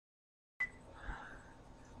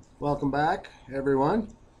Welcome back, everyone.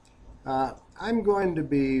 I'm going to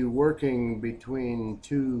be working between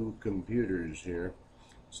two computers here,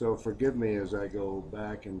 so forgive me as I go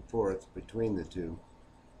back and forth between the two.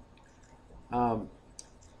 I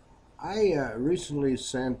recently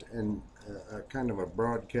sent a kind of a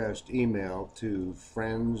broadcast email to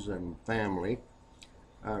friends and family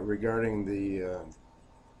regarding the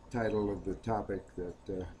title of the topic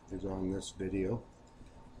that is on this video.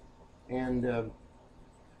 And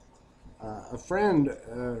a friend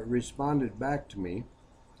responded back to me,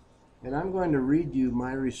 and I'm going to read you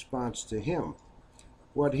my response to him.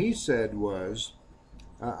 What he said was,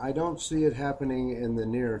 I don't see it happening in the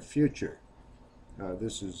near future.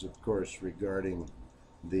 This is, of course, regarding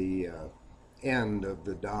the end of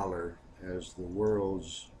the dollar as the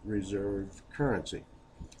world's reserve currency.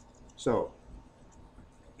 So,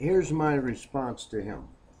 here's my response to him.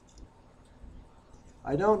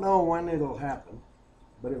 I don't know when it'll happen,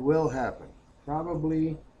 but it will happen,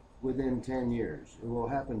 probably within 10 years. It will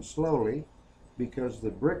happen slowly because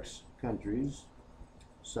the BRICS countries,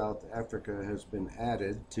 South Africa has been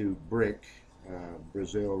added to BRIC,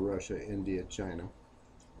 Brazil, Russia, India, China,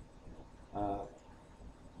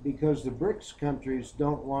 because the BRICS countries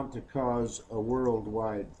don't want to cause a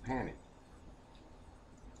worldwide panic.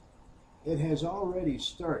 It has already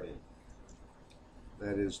started,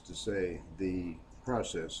 that is to say, the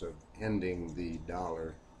process of ending the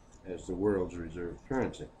dollar as the world's reserve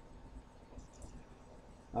currency.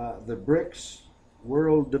 The BRICS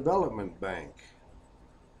World Development Bank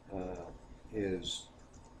is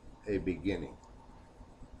a beginning.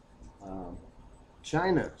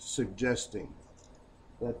 China suggesting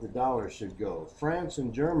that the dollar should go. France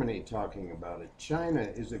and Germany talking about it. China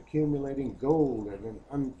is accumulating gold at an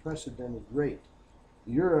unprecedented rate.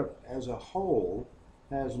 Europe as a whole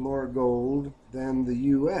has more gold than the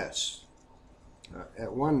U.S.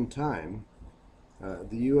 At one time,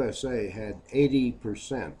 the USA had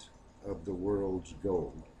 80% of the world's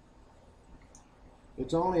gold.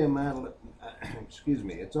 It's only a matter,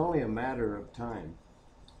 it's only a matter of time.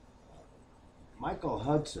 Michael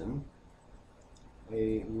Hudson,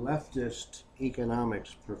 a leftist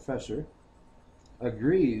economics professor,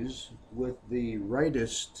 agrees with the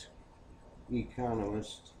rightist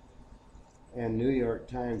economist and New York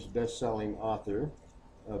Times best-selling author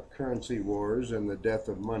of Currency Wars and the Death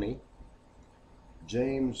of Money,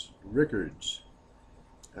 James Rickards.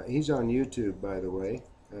 He's on YouTube, by the way.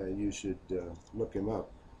 You should look him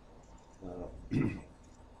up.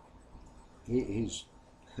 He's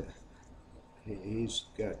he's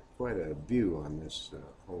got quite a view on this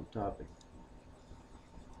whole topic.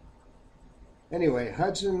 Anyway,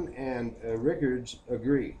 Hudson and Rickards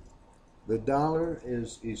agree. The dollar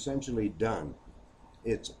is essentially done.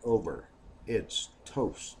 It's over. It's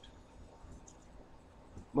toast.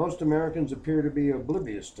 Most Americans appear to be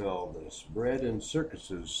oblivious to all this. Bread and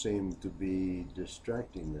circuses seem to be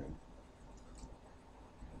distracting them.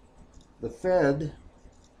 The Fed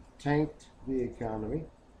tanked the economy,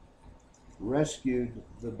 rescued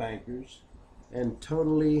the bankers, and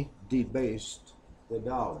totally debased the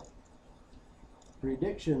dollar.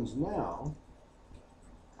 Predictions now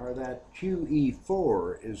are that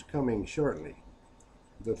QE4 is coming shortly,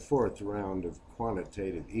 the fourth round of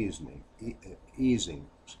quantitative easing.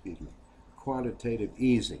 Quantitative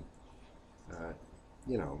easing.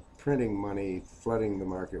 Printing money, flooding the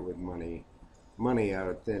market with money, money out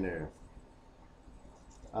of thin air.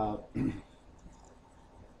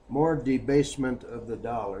 More debasement of the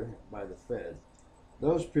dollar by the Fed.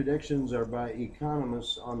 Those predictions are by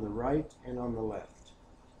economists on the right and on the left.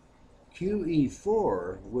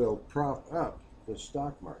 QE4 will prop up the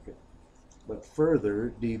stock market, but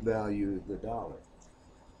further devalue the dollar.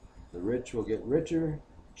 The rich will get richer.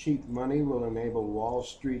 Cheap money will enable Wall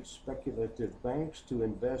Street speculative banks to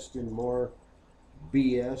invest in more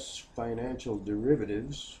BS financial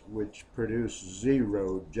derivatives, which produce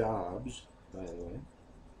zero jobs, by the way,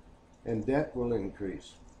 and debt will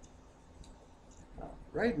increase.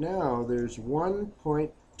 Right now, there's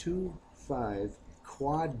 1.25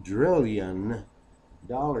 quadrillion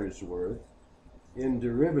dollars worth in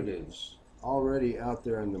derivatives already out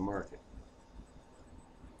there in the market.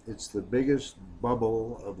 It's the biggest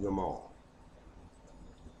bubble of them all.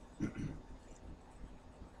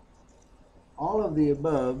 All of the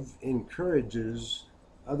above encourages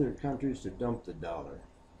other countries to dump the dollar,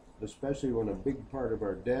 especially when a big part of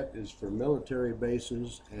our debt is for military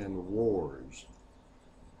bases and wars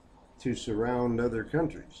to surround other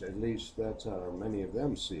countries. At least that's how many of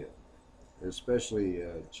them see it, especially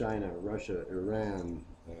China, Russia, Iran,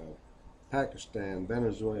 Pakistan,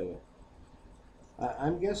 Venezuela.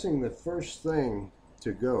 I'm guessing the first thing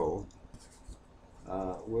to go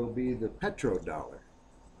will be the petrodollar,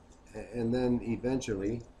 and then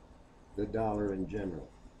eventually the dollar in general.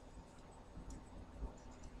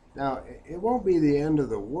 Now, it won't be the end of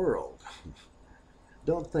the world.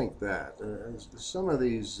 Don't think that. Some of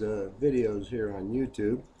these videos here on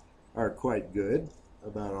YouTube are quite good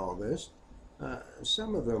about all this.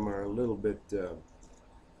 Some of them are a little bit,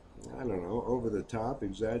 I don't know, over the top,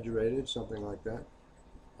 exaggerated, something like that.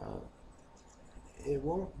 It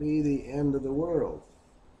won't be the end of the world.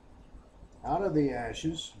 Out of the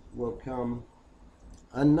ashes will come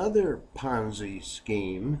another Ponzi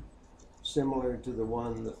scheme similar to the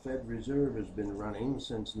one the Fed Reserve has been running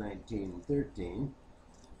since 1913.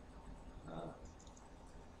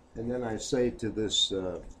 And then I say to this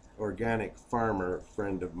organic farmer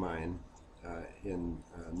friend of mine in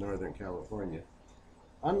Northern California,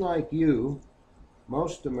 unlike you,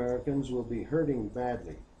 most Americans will be hurting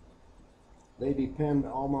badly. They depend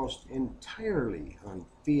almost entirely on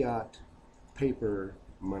fiat paper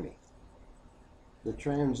money. The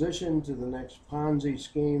transition to the next Ponzi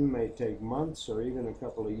scheme may take months or even a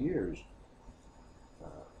couple of years.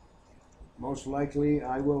 Most likely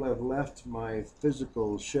I will have left my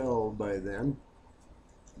physical shell by then,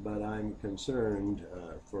 but I'm concerned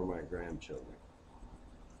for my grandchildren.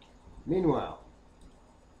 Meanwhile,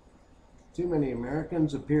 too many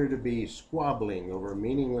Americans appear to be squabbling over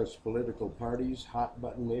meaningless political parties,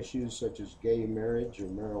 hot-button issues such as gay marriage or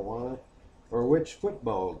marijuana, or which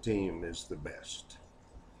football team is the best.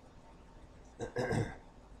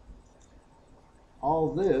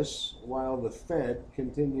 All this while the Fed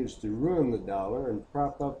continues to ruin the dollar and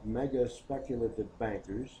prop up mega speculative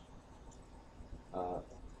bankers.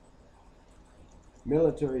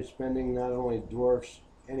 Military spending not only dwarfs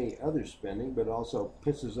any other spending, but also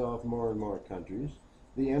pisses off more and more countries.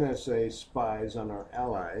 The NSA spies on our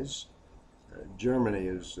allies. Germany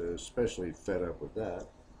is especially fed up with that.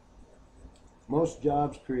 Most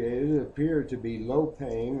jobs created appear to be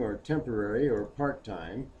low-paying or temporary or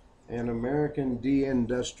part-time, and American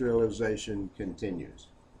deindustrialization continues.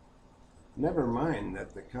 Never mind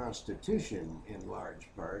that the Constitution, in large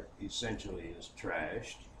part, essentially is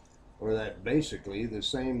trashed, or that basically the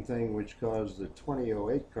same thing which caused the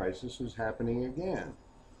 2008 crisis is happening again.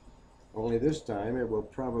 Only this time it will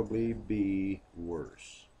probably be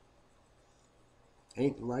worse.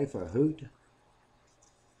 Ain't life a hoot?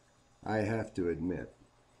 I have to admit,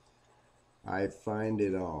 I find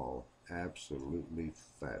it all absolutely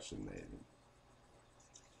fascinating.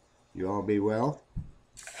 You all be well.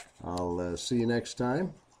 I'll see you next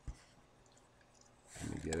time.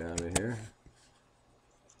 Let me get out of here.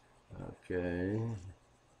 Okay.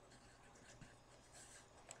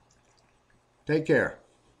 Take care.